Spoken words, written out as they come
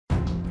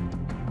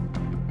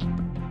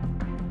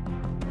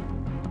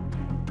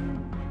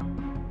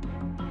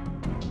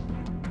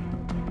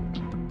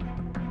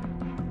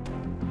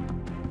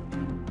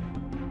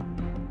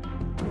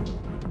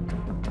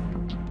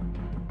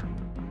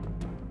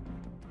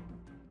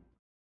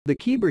The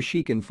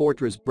Kiber-Shikan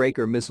Fortress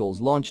Breaker missiles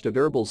launched at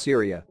Erbil,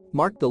 Syria,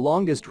 marked the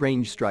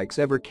longest-range strikes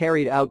ever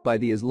carried out by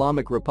the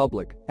Islamic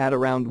Republic at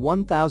around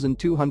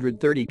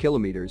 1,230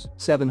 kilometers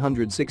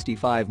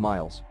 (765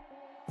 miles).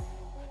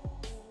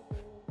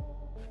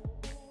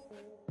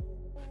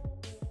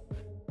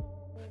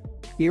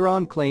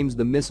 Iran claims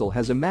the missile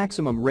has a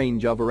maximum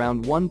range of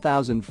around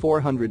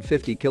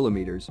 1,450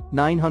 kilometers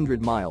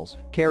 (900 miles),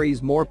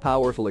 carries more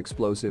powerful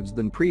explosives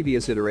than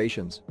previous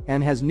iterations,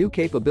 and has new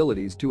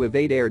capabilities to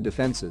evade air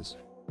defenses.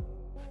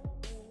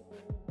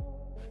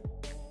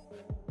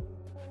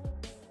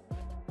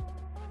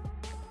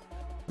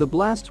 The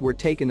blasts were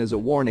taken as a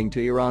warning to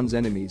Iran's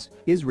enemies.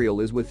 Israel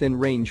is within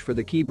range for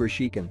the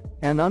Kiber-Shikan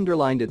and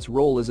underlined its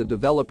role as a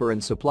developer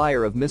and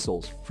supplier of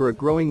missiles for a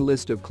growing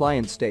list of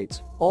client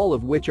states, all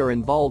of which are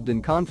involved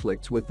in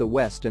conflicts with the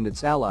West and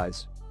its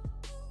allies.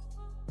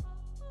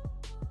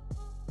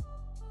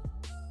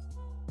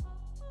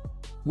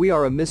 "We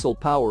are a missile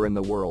power in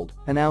the world,"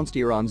 announced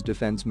Iran's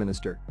defense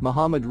minister,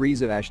 Mohammad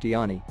Reza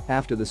Ashtiani,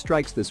 after the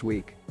strikes this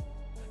week.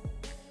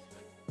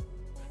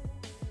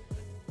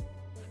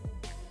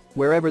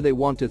 "Wherever they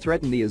want to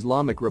threaten the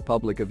Islamic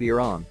Republic of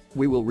Iran,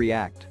 we will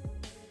react."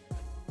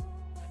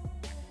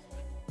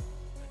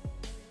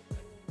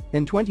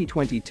 In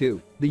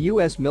 2022, the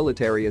US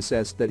military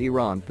assessed that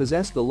Iran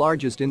possessed the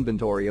largest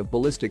inventory of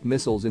ballistic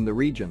missiles in the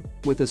region,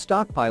 with a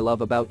stockpile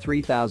of about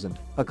 3,000,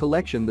 a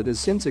collection that has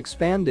since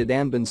expanded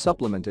and been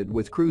supplemented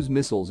with cruise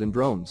missiles and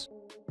drones.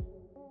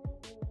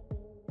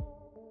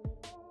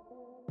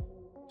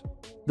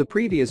 The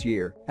previous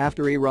year,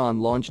 after Iran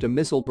launched a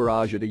missile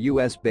barrage at a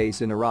US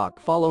base in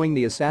Iraq following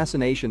the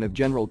assassination of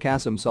General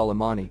Qasem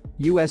Soleimani,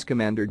 US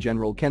Commander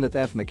General Kenneth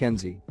F.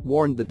 McKenzie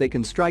warned that they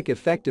can strike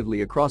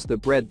effectively across the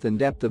breadth and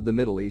depth of the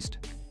Middle East.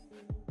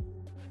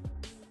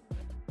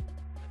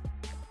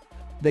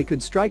 They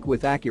could strike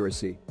with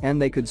accuracy,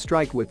 and they could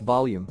strike with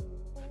volume.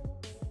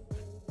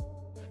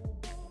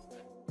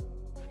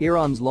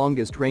 Iran's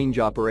longest-range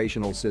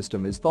operational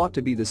system is thought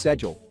to be the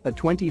Sejal, a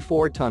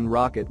 24-ton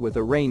rocket with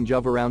a range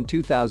of around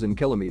 2,000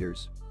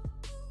 kilometers.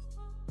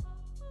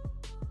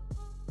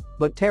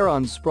 But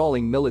Tehran's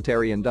sprawling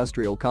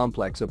military-industrial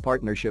complex, a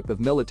partnership of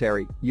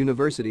military,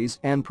 universities,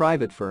 and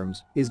private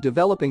firms, is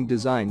developing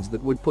designs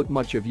that would put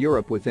much of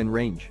Europe within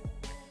range.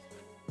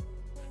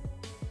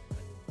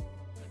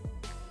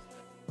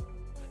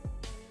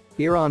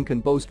 Iran can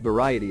boast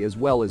variety as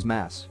well as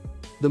mass.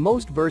 The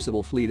most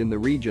versatile fleet in the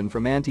region,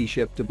 from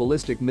anti-ship to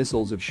ballistic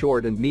missiles of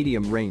short and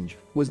medium range,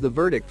 was the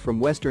verdict from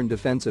Western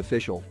defense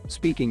official,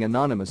 speaking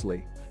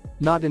anonymously.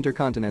 Not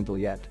intercontinental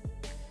yet.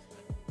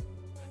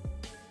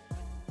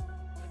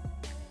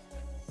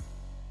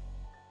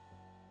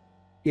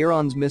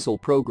 Iran's missile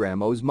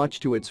program owes much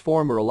to its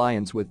former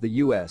alliance with the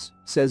US,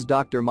 says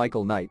Dr.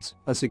 Michael Knights,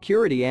 a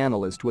security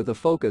analyst with a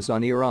focus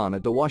on Iran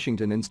at the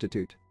Washington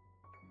Institute.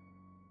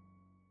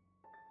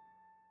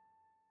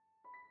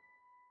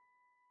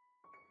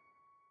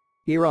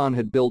 Iran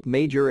had built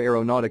major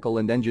aeronautical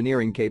and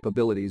engineering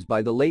capabilities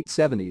by the late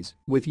 70s,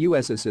 with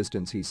US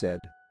assistance, he said.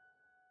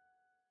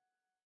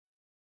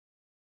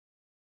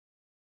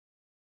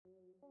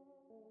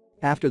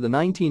 After the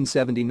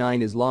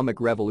 1979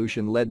 Islamic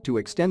Revolution led to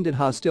extended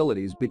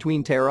hostilities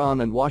between Tehran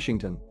and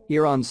Washington,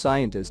 Iran's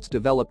scientists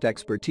developed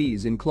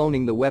expertise in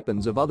cloning the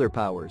weapons of other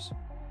powers.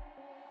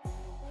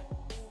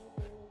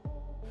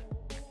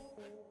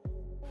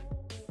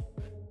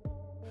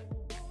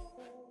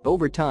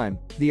 Over time,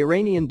 the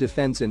Iranian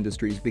defense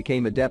industries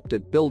became adept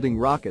at building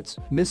rockets,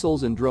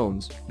 missiles and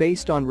drones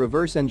based on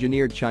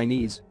reverse-engineered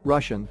Chinese,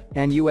 Russian,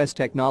 and US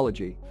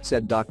technology,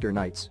 said Dr.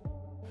 Knights.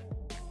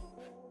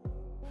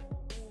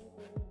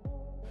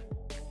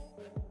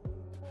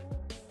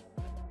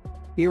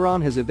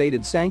 Iran has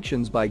evaded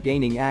sanctions by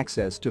gaining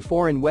access to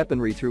foreign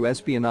weaponry through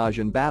espionage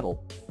and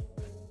battle.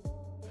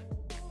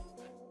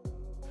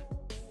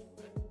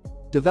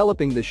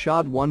 Developing the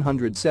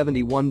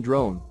Shahd-171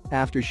 drone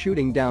after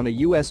shooting down a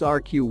US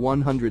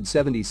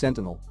RQ-170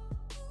 Sentinel.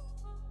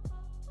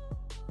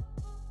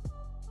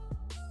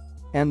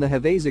 And the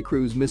Havaza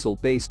cruise missile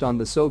based on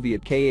the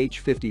Soviet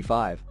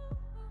Kh-55.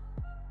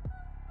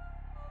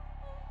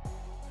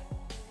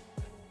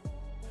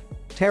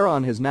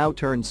 Tehran has now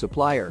turned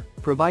supplier,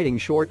 providing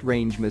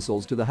short-range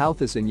missiles to the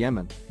Houthis in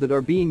Yemen that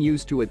are being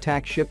used to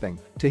attack shipping,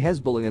 to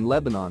Hezbollah in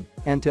Lebanon,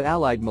 and to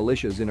allied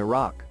militias in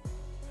Iraq.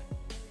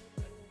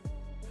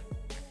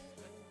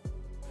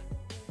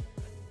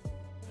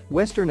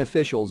 Western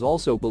officials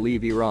also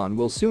believe Iran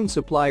will soon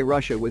supply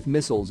Russia with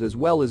missiles as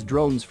well as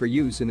drones for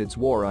use in its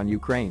war on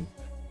Ukraine.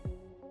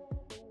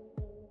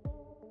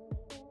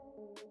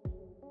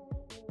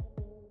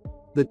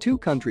 The two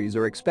countries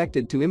are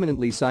expected to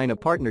imminently sign a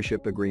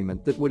partnership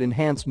agreement that would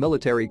enhance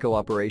military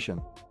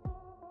cooperation.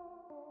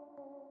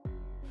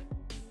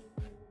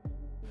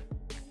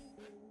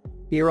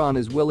 Iran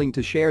is willing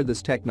to share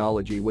this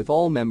technology with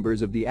all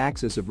members of the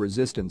Axis of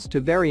Resistance to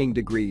varying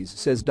degrees,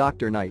 says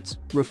Dr. Knights,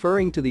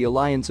 referring to the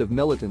alliance of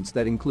militants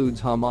that includes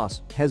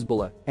Hamas,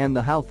 Hezbollah, and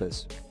the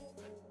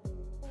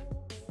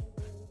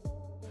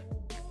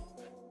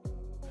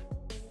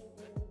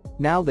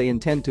Now they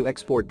intend to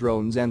export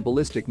drones and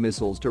ballistic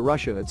missiles to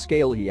Russia at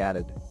scale, he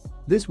added.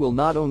 This will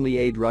not only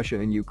aid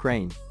Russia in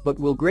Ukraine, but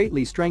will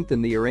greatly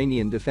strengthen the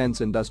Iranian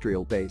defense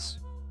industrial base.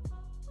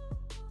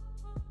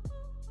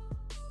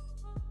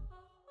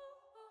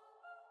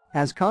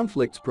 As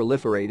conflicts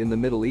proliferate in the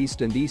Middle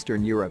East and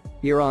Eastern Europe,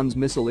 Iran's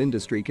missile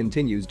industry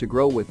continues to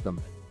grow with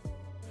them.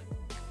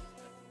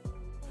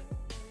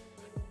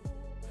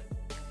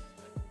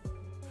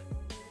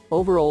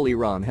 Overall,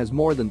 Iran has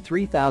more than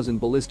 3,000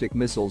 ballistic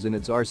missiles in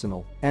its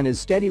arsenal and is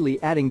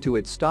steadily adding to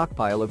its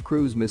stockpile of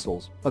cruise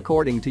missiles,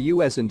 according to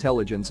U.S.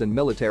 intelligence and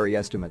military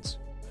estimates.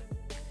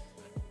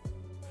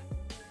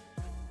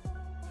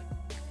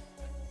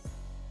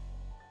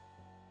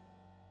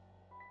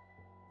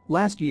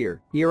 Last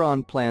year,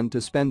 Iran planned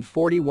to spend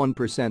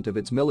 41% of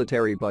its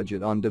military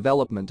budget on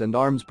development and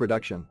arms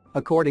production,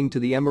 according to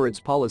the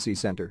Emirates Policy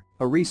Center,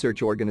 a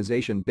research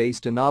organization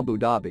based in Abu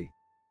Dhabi.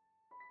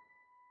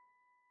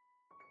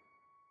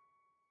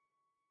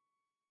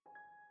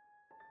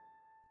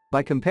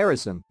 By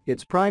comparison,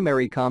 its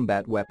primary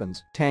combat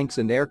weapons, tanks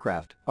and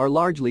aircraft, are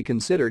largely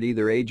considered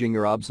either aging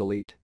or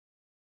obsolete.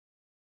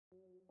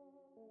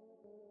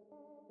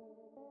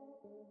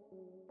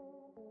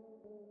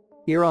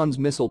 Iran's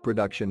missile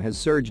production has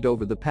surged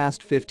over the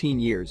past 15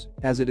 years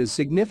as it has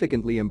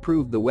significantly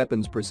improved the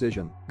weapon's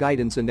precision,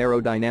 guidance and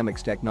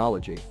aerodynamics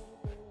technology.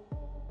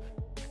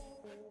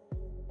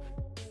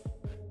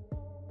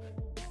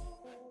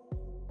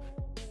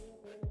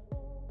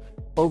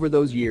 Over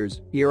those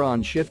years,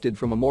 Iran shifted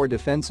from a more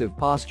defensive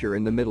posture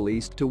in the Middle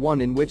East to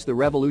one in which the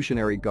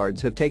Revolutionary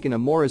Guards have taken a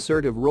more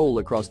assertive role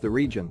across the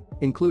region,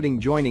 including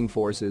joining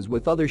forces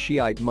with other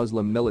Shiite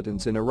Muslim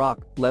militants in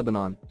Iraq,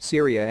 Lebanon,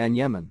 Syria and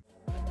Yemen.